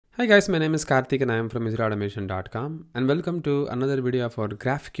Hi guys, my name is Karthik and I am from ExecuteAutomation.com and welcome to another video of our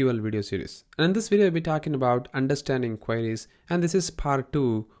GraphQL video series. And in this video we'll be talking about understanding queries, and this is part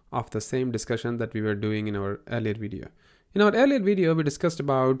 2 of the same discussion that we were doing in our earlier video. In our earlier video we discussed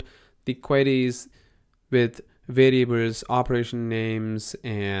about the queries with variables, operation names,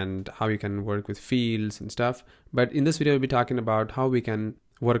 and how you can work with fields and stuff. But in this video we'll be talking about how we can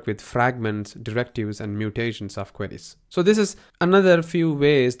work with fragments, directives, and mutations of queries. So this is another few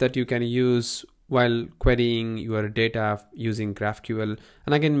ways that you can use while querying your data using GraphQL.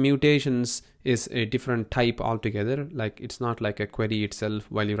 And again, mutations is a different type altogether. Like, it's not like a query itself.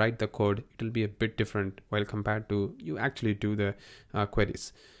 While you write the code, it will be a bit different while compared to you actually do the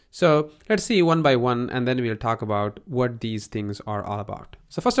queries. So let's see one by one, and then we'll talk about what these things are all about.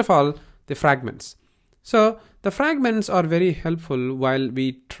 So first of all, the fragments. So the fragments are very helpful while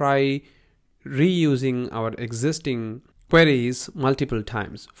we try reusing our existing queries multiple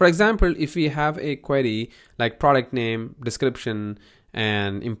times. For example, if we have a query like product name, description,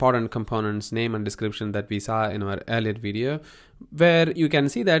 and important components name and description that we saw in our earlier video, where you can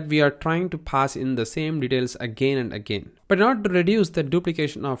see that we are trying to pass in the same details again and again. But in order to reduce the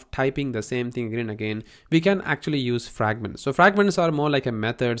duplication of typing the same thing again and again, we can actually use fragments. So fragments are more like a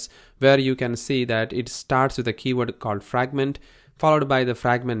methods where you can see that it starts with a keyword called fragment, followed by the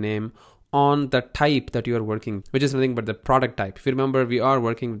fragment name on the type that you are working, which is nothing but the product type. If you remember, we are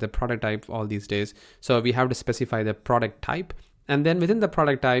working with the product type all these days. So we have to specify the product type. And then within the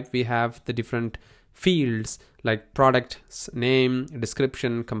product type, we have the different fields like product's name,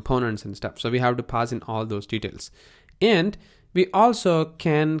 description, components, and stuff. So we have to pass in all those details. And we also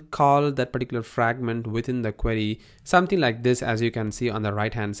can call that particular fragment within the query, something like this, as you can see on the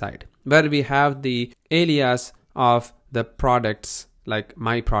right hand side, where we have the alias of the products, like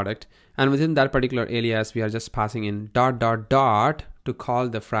my product. And within that particular alias, we are just passing in ... to call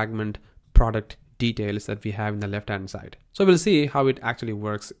the fragment product details that we have in the left hand side. So we'll see how it actually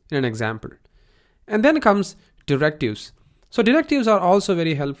works in an example. And then comes directives. So directives are also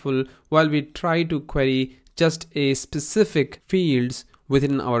very helpful while we try to query just a specific fields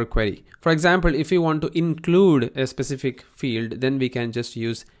within our query. For example, if we want to include a specific field, then we can just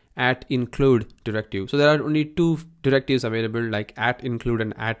use @include directive. So there are only two directives available, like @include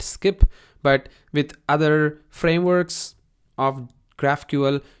and @skip. But with other frameworks of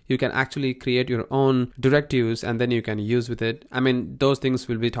GraphQL, you can actually create your own directives and then you can use with it. I mean, those things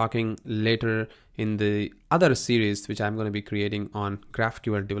we'll be talking later in the other series, which I'm going to be creating on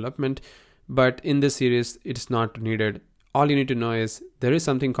GraphQL development. But in this series, it's not needed. All you need to know is there is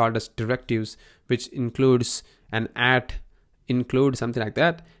something called as directives, which includes an @include, something like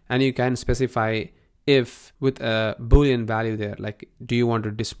that. And you can specify if with a Boolean value there, like, do you want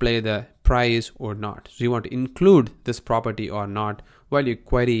to display the price or not? Do you want to include this property or not while you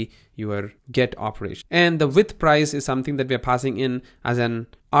query your get operation? And the with price is something that we are passing in as an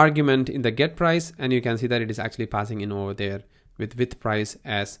argument in the get price. And you can see that it is actually passing in over there with price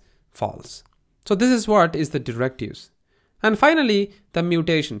as false. So this is what is the directives. And finally, the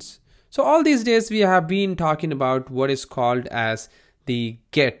mutations. So all these days we have been talking about what is called as the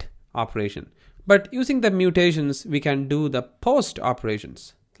get operation. But using the mutations, we can do the post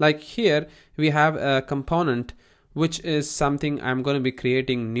operations. Like here, we have a component, which is something I'm going to be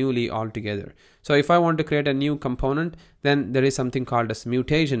creating newly altogether. So if I want to create a new component, then there is something called as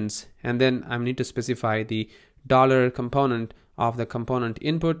mutations. And then I need to specify the $component of the component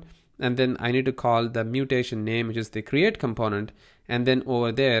input. And then I need to call the mutation name, which is the create component. And then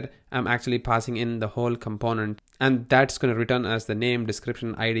over there, I'm actually passing in the whole component. And that's going to return as the name,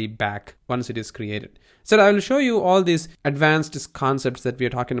 description, ID back once it is created. So I will show you all these advanced concepts that we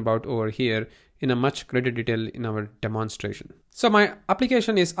are talking about over here in a much greater detail in our demonstration. So my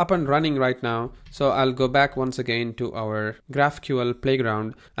application is up and running right now. So I'll go back once again to our GraphQL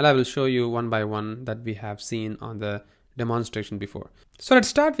playground, and I will show you one by one that we have seen on the demonstration before. So let's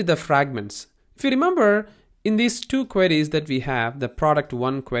start with the fragments. If you remember, in these two queries that we have, the product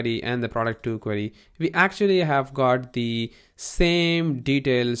 1 query and the product 2 query, we actually have got the same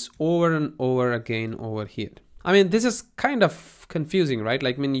details over and over again over here. I mean, this is kind of confusing, right?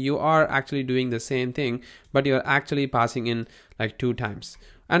 Like, I mean, you are actually doing the same thing, but you're actually passing in like 2 times.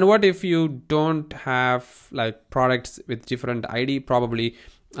 And what if you don't have like products with different ID? Probably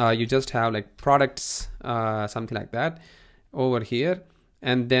you just have like products, something like that over here.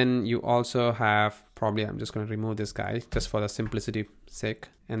 And then you also have, probably I'm just going to remove this guy just for the simplicity sake.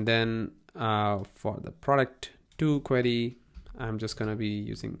 And then for the product 2 query, I'm just going to be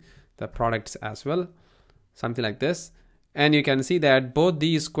using the products as well, something like this. And you can see that both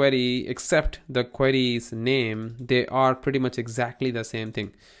these query, except the query's name, they are pretty much exactly the same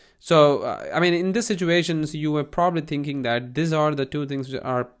thing. So I mean, in these situations, you were probably thinking that these are the two things which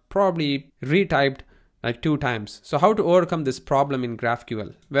are probably retyped like 2 times. So how to overcome this problem in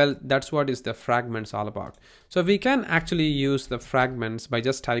GraphQL? Well, that's what is the fragments all about. So we can actually use the fragments by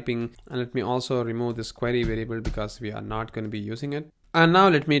just typing, and let me also remove this query variable because we are not going to be using it. And now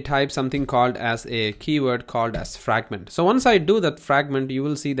let me type something called as a keyword called as fragment. So once I do that fragment, you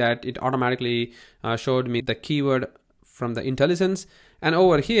will see that it automatically showed me the keyword from the IntelliSense. And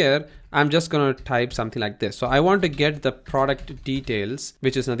over here, I'm just going to type something like this. So I want to get the product details,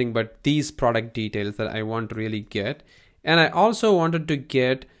 which is nothing but these product details that I want to really get. And I also wanted to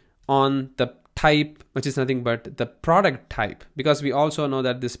get on the type, which is nothing but the product type, because we also know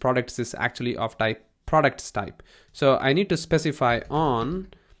that this product is actually of type products type. So I need to specify on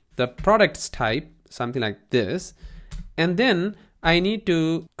the products type, something like this. And then I need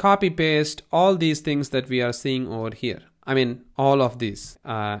to copy paste all these things that we are seeing over here. I mean, all of these,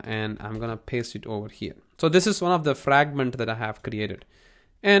 and I'm gonna paste it over here. So this is one of the fragment that I have created.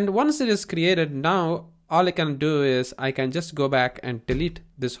 And once it is created, now all I can do is I can just go back and delete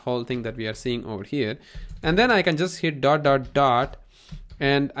this whole thing that we are seeing over here. And then I can just hit ...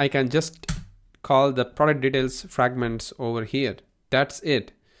 and I can just call the product details fragments over here. That's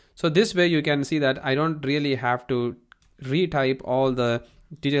it. So this way you can see that I don't really have to retype all the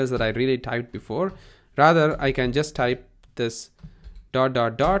details that I really typed before. Rather, I can just type this ...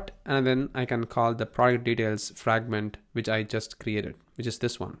 and then I can call the product details fragment, which I just created, which is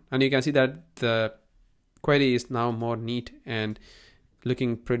this one. And you can see that the query is now more neat and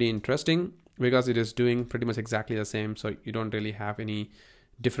looking pretty interesting because it is doing pretty much exactly the same. So you don't really have any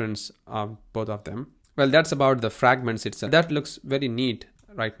difference of both of them. Well, that's about the fragments itself. That looks very neat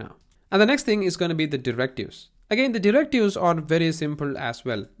right now. And the next thing is going to be the directives. Again, the directives are very simple as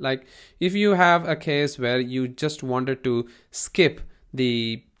well. Like if you have a case where you just wanted to skip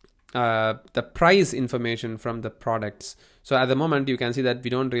the price information from the products. So at the moment you can see that we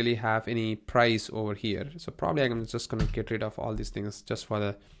don't really have any price over here. So probably I'm just going to get rid of all these things just for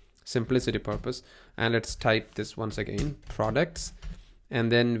the simplicity purpose. And let's type this once again, products. And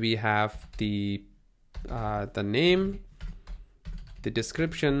then we have the name, the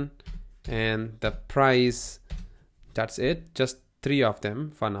description, and the price. That's it, just 3 of them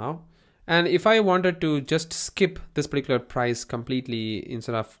for now. And if I wanted to just skip this particular price completely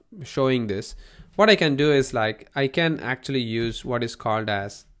instead of showing this, what I can do is like I can actually use what is called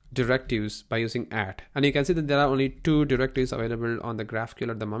as directives by using @. And you can see that there are only 2 directives available on the GraphQL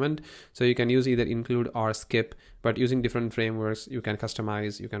at the moment. So you can use either include or skip, but using different frameworks, you can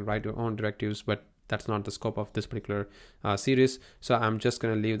customize, you can write your own directives, but that's not the scope of this particular series. So I'm just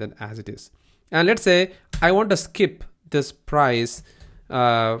going to leave that as it is. And let's say I want to skip this price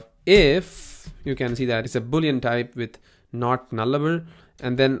if you can see that it's a Boolean type with not nullable,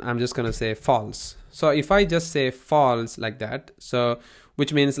 and then I'm just going to say false. So if I just say false like that, so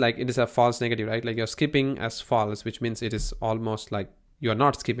which means like it is a false negative, right? Like you're skipping as false, which means it is almost like you're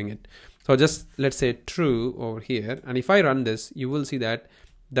not skipping it. So just let's say true over here. And if I run this, you will see that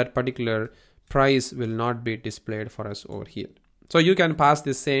that particular price will not be displayed for us over here. So you can pass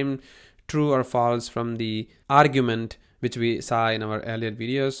the same true or false from the argument which we saw in our earlier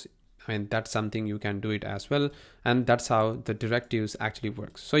videos. I mean, that's something you can do it as well. And that's how the directives actually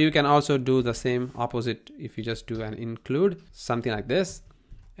works. So you can also do the same opposite if you just do an include, something like this.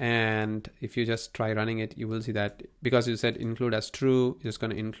 And if you just try running it, you will see that because you said include as true, it's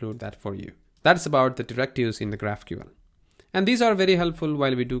going to include that for you. That's about the directives in the GraphQL. And these are very helpful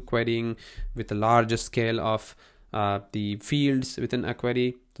while we do querying with a larger scale of the fields within a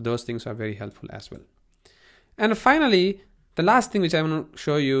query. So those things are very helpful as well. And finally, the last thing which I want to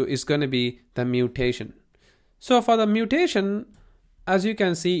show you is going to be the mutation. So for the mutation, as you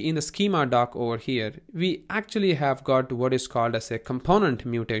can see in the schema doc over here, we actually have got what is called as a component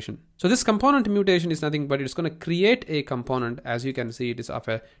mutation. So this component mutation is nothing but it's going to create a component. As you can see, it is of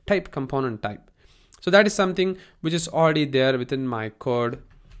a type component type. So that is something which is already there within my code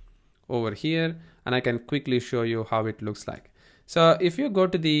over here. And I can quickly show you how it looks like. So if you go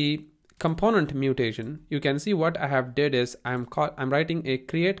to the component mutation, you can see what I have did is I'm writing a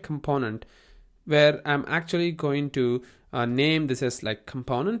create component where I'm actually going to name this as like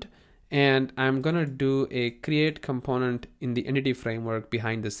component, and I'm gonna do a create component in the entity framework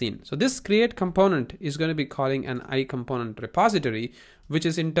behind the scene. So this create component is going to be calling an iComponent repository, which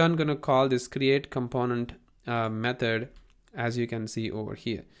is in turn going to call this create component method, as you can see over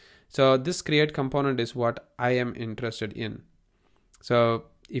here. So this create component is what I am interested in. So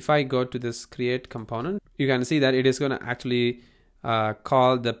if I go to this create component, you can see that it is going to actually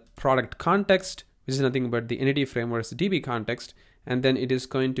call the product context, which is nothing but the entity framework's DB context. and then it is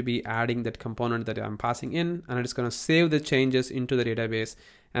going to be adding that component that I'm passing in, and it's going to save the changes into the database,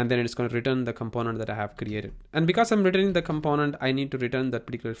 and then it's going to return the component that I have created. And because I'm returning the component, I need to return that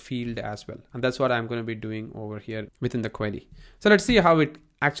particular field as well. And that's what I'm going to be doing over here within the query. So let's see how it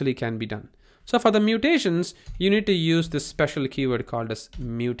actually can be done. So for the mutations, you need to use this special keyword called as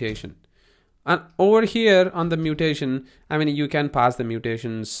mutation. And over here on the mutation, I mean, you can pass the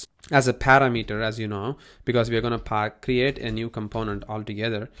mutations as a parameter, as you know, because we are going to create a new component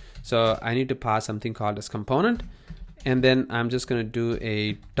altogether. So I need to pass something called as component, and then I'm just going to do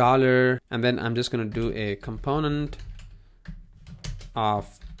a $, and then I'm just going to do a component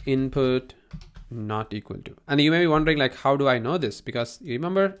of input not equal to. And you may be wondering, like, how do I know this? Because you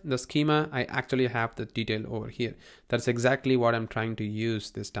remember the schema, I actually have the detail over here. That's exactly what I'm trying to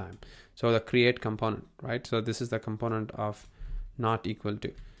use this time. So the create component, right? So this is the component of not equal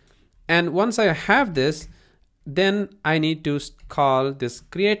to. And once I have this, then I need to call this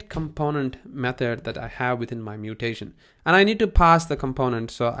create component method that I have within my mutation. And I need to pass the component.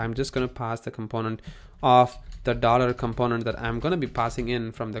 So I'm just going to pass the component of the $, component that I'm going to be passing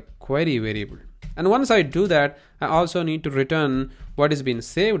in from the query variable. And once I do that, I also need to return what is being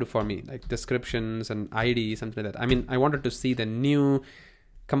saved for me, like descriptions and ID, something like that. I mean, I wanted to see the new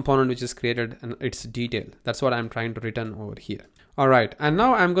component which is created and its detail. That's what I'm trying to return over here. All right, and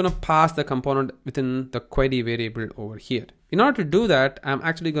now I'm going to pass the component within the query variable over here. In order to do that, I'm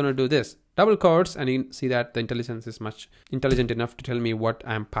actually going to do this double quotes, and you see that the intelligence is much intelligent enough to tell me what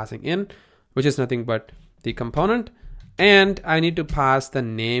I'm passing in, which is nothing but the component. And I need to pass the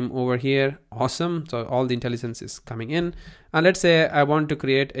name over here. Awesome. So all the intelligence is coming in. And let's say I want to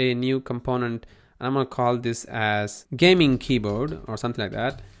create a new component, and I'm going to call this as gaming keyboard or something like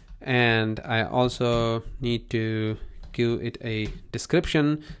that. And I also need to give it a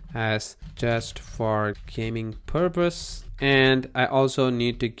description as just for gaming purpose. And I also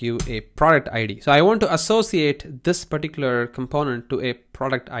need to give a product ID. So I want to associate this particular component to a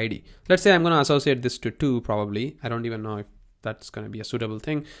product ID. Let's say I'm going to associate this to 2 probably. I don't even know if that's going to be a suitable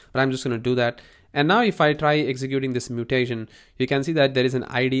thing, but I'm just going to do that. And now if I try executing this mutation, you can see that there is an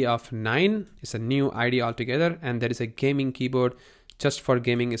ID of 9. It's a new ID altogether. And there is a gaming keyboard just for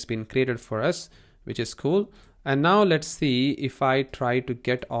gaming has been created for us, which is cool. And now let's see if I try to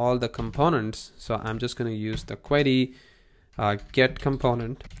get all the components. So I'm just going to use the query get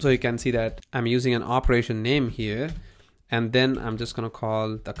component. So you can see that I'm using an operation name here, and then I'm just going to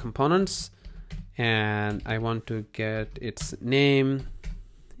call the components, and I want to get its name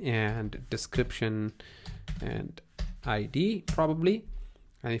and description and ID probably.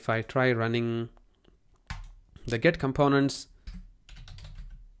 And if I try running the get components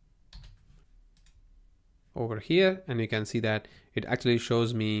over here, and you can see that it actually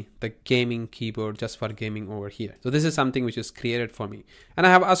shows me the gaming keyboard just for gaming over here. So this is something which is created for me, and I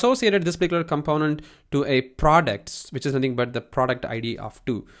have associated this particular component to a product, which is nothing but the product ID of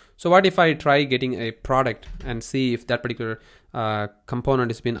 2. So what if I try getting a product and see if that particular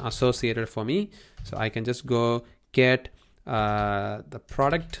component has been associated for me? So I can just go get the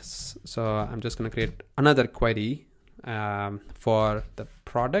product. So I'm just going to create another query for the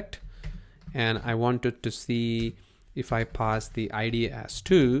product, and I wanted to see if I pass the ID as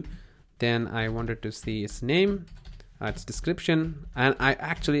 2, then I wanted to see its name, its description, and I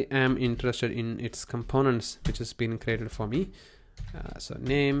actually am interested in its components which has been created for me. So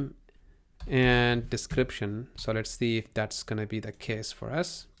name and description. So let's see if that's going to be the case for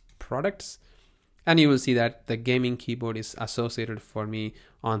us. Products. And you will see that the gaming keyboard is associated for me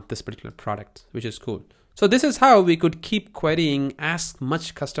on this particular product, which is cool. So this is how we could keep querying as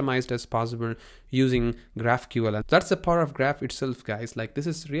much customized as possible using GraphQL. And that's the power of Graph itself, guys. Like, this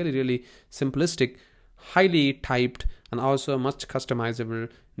is really, really simplistic, highly typed, and also much customizable in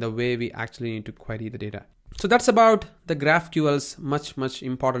the way we actually need to query the data. So that's about the GraphQL's much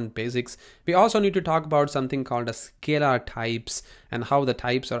important basics. We also need to talk about something called as scalar types and how the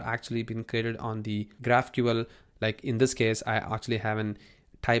types are actually being created on the GraphQL. Like in this case, I actually have a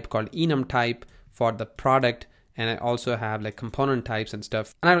type called enum type for the product, and I also have like component types and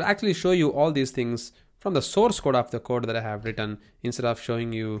stuff. And I will actually show you all these things from the source code of the code that I have written instead of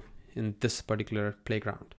showing you in this particular playground.